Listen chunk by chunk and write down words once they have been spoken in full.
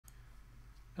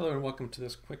Hello and welcome to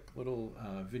this quick little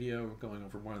video going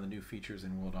over one of the new features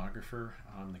in Worldographer.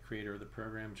 I'm the creator of the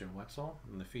program, Joe Wetzel,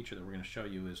 and the feature that we're going to show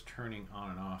you is turning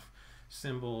on and off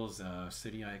symbols,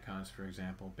 city icons, for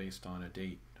example, based on a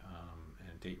date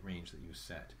and date range that you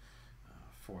set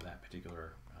for that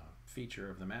particular feature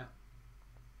of the map.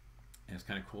 And it's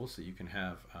kind of cool, so you can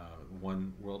have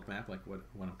one world map like what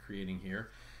I'm creating here,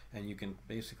 and you can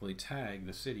basically tag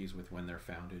the cities with when they're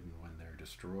founded and when they're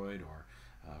destroyed, or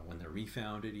when they're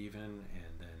refounded even,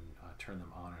 and then turn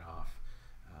them on and off,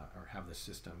 or have the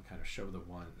system kind of show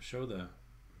the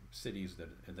cities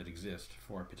that exist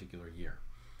for a particular year.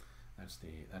 That's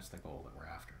the goal that we're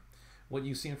after. What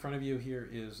you see in front of you here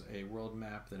is a world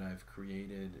map that I've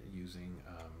created using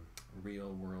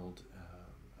real world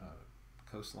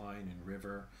coastline and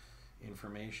river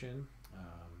information,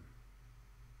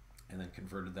 and then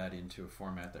converted that into a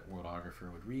format that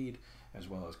Worldographer would read, as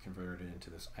well as converted it into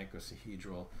this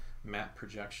icosahedral map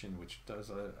projection, which does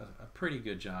a pretty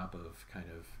good job of kind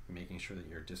of making sure that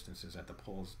your distances at the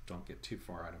poles don't get too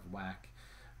far out of whack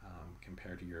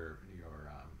compared to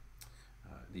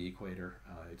the equator.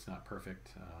 It's not perfect,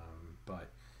 but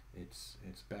it's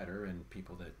better, and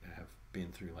people that have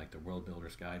been through like the World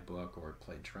Builder's Guidebook or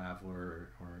played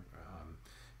Traveler or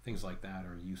things like that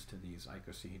are used to these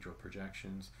icosahedral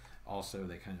projections. Also,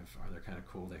 they're kind of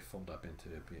cool. They fold up into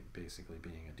basically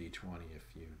being a D20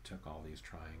 if you took all these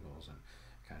triangles and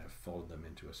kind of fold them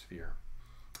into a sphere.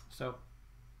 So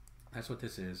that's what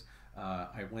this is.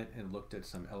 I went and looked at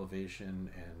some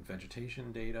elevation and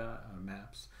vegetation data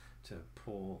maps to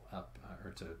pull up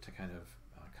or to kind of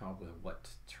come up with what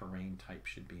terrain type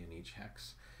should be in each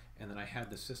hex. And then I had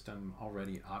the system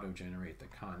already auto-generate the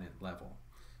continent level.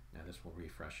 Now this will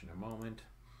refresh in a moment,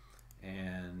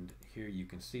 and here you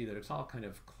can see that it's all kind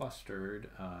of clustered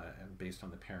based on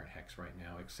the parent hex right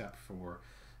now, except for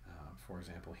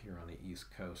example, here on the East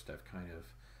Coast, I've kind of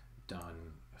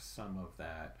done some of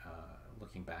that,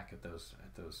 looking back at those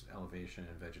elevation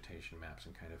and vegetation maps,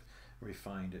 and kind of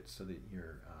refined it so that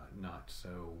you're not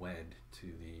so wed to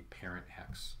the parent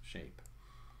hex shape.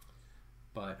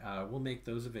 But we'll make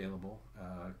those available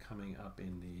coming up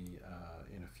in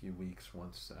a few weeks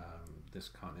once this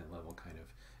continent level kind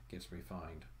of gets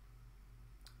refined.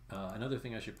 Another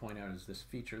thing I should point out is this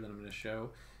feature that I'm going to show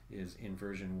is in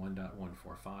version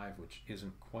 1.145, which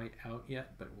isn't quite out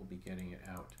yet, but we'll be getting it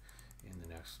out in the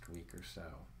next week or so.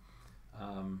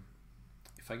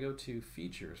 If I go to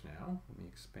features now, let me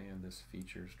expand this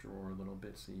features drawer a little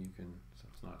bit so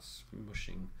it's not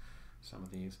smushing some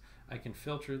of these. I can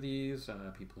filter these.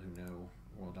 People who know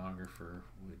Worldographer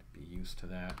would be used to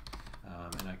that.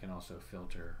 And I can also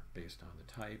filter based on the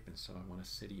type. And so I want a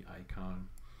city icon,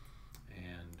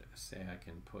 and say I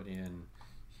can put in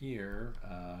here,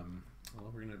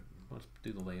 well, let's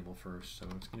do the label first. So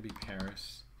it's going to be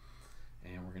Paris,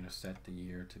 and we're going to set the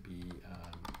year to be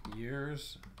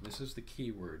years. This is the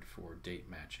keyword for date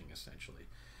matching, essentially.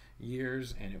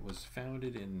 Years, and it was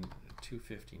founded in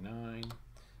 259.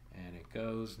 And it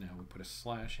goes, now we put a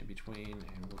slash in between,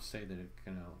 and we'll say that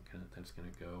that's going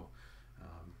to go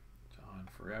on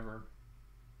forever.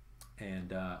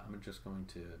 And I'm just going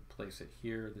to place it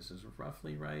here. This is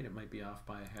roughly right. It might be off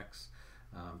by a hex,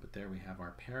 but there we have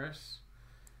our Paris.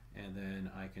 And then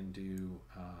I can do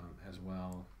as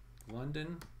well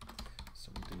London.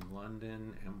 So we'll do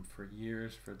London, and for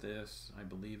years for this, I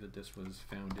believe that this was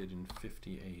founded in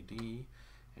 50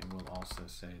 AD, and we'll also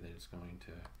say that it's going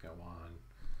to go on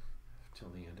till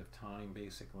the end of time,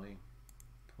 basically.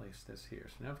 Place this here.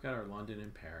 So now I've got our London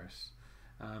and Paris.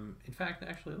 In fact,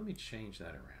 actually, let me change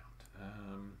that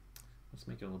around. Let's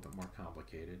make it a little bit more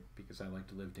complicated, because I like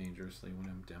to live dangerously when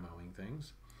I'm demoing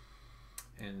things.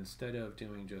 And instead of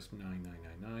doing just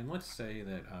 9999, let's say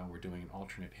that we're doing an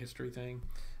alternate history thing.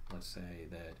 Let's say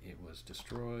that it was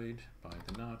destroyed by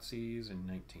the Nazis in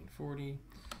 1940,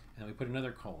 and we put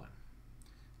another colon.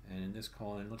 And in this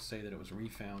colon, let's say that it was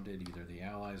refounded, either the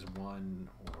Allies won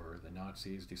or the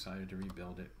Nazis decided to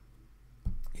rebuild it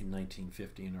in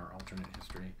 1950 in our alternate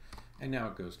history, and now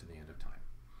it goes to the end of time.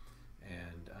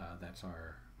 And that's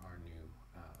our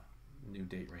new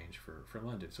date range for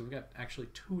London. So we've got actually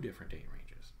two different date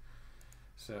ranges.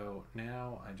 So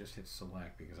now I just hit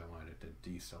select because I wanted to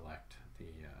deselect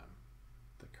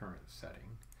the current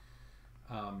setting.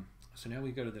 So now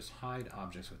we go to this hide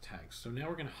objects with tags. So now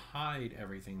we're going to hide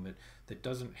everything that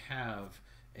doesn't have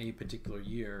a particular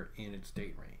year in its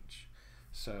date range.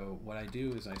 So what I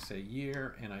do is I say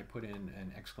year, and I put in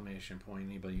an exclamation point.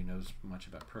 Anybody who knows much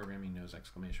about programming knows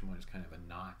exclamation point is kind of a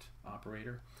not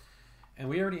operator. And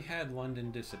we already had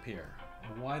London disappear.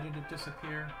 And why did it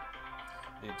disappear?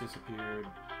 It disappeared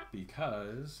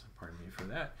because, pardon me for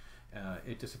that,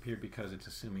 It disappeared because it's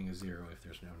assuming a 0 if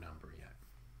there's no number yet.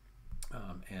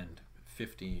 And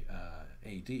 50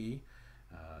 AD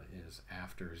is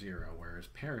after 0, whereas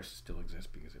Paris still exists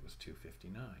because it was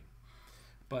 259.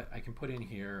 But I can put in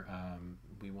here,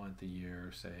 we want the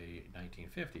year, say,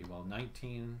 1950. Well,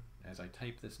 19, as I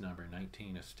type this number,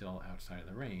 19 is still outside of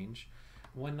the range.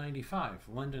 195,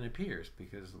 London appears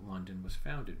because London was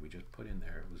founded. We just put in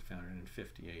there, it was founded in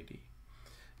 50 AD.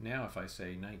 Now if I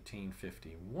say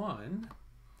 1951,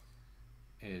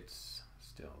 it's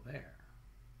still there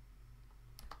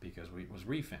because it was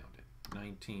refounded.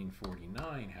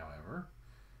 1949, however,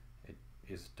 it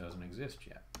doesn't exist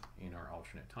yet in our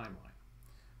alternate timeline.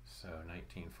 So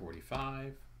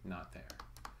 1945, not there.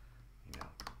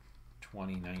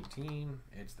 2019,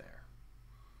 it's there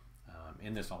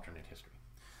in this alternate history.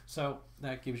 So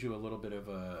that gives you a little bit of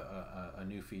a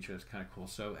new feature that's kind of cool.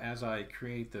 So as I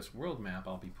create this world map,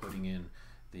 I'll be putting in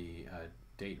the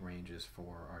date ranges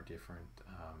for our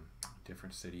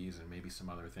different cities and maybe some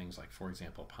other things, like for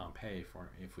example Pompeii. For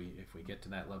if we get to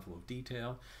that level of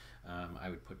detail, I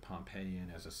would put Pompeii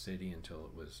in as a city until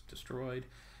it was destroyed,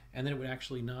 and then it would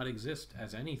actually not exist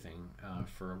as anything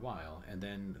for a while, and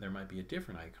then there might be a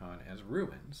different icon as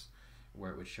ruins,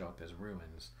 where it would show up as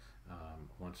ruins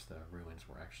once the ruins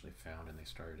were actually found and they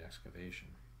started excavation.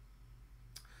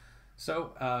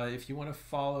 So if you want to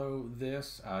follow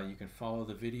this, you can follow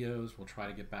the videos. We'll try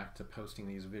to get back to posting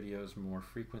these videos more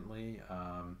frequently.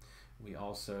 We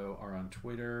also are on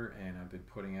Twitter, and I've been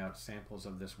putting out samples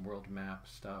of this world map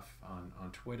stuff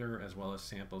on Twitter, as well as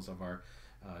samples of our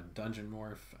Dungeon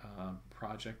Morph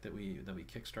project that we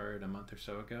kickstarted a month or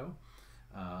so ago.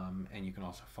 And you can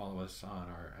also follow us on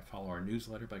our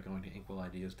newsletter by going to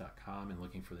inkwellideas.com and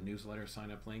looking for the newsletter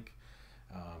sign-up link,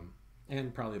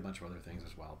 and probably a bunch of other things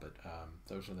as well, but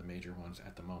those are the major ones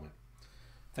at the moment.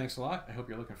 Thanks a lot. I hope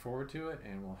you're looking forward to it,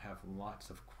 and we'll have lots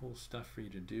of cool stuff for you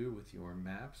to do with your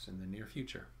maps in the near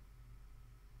future.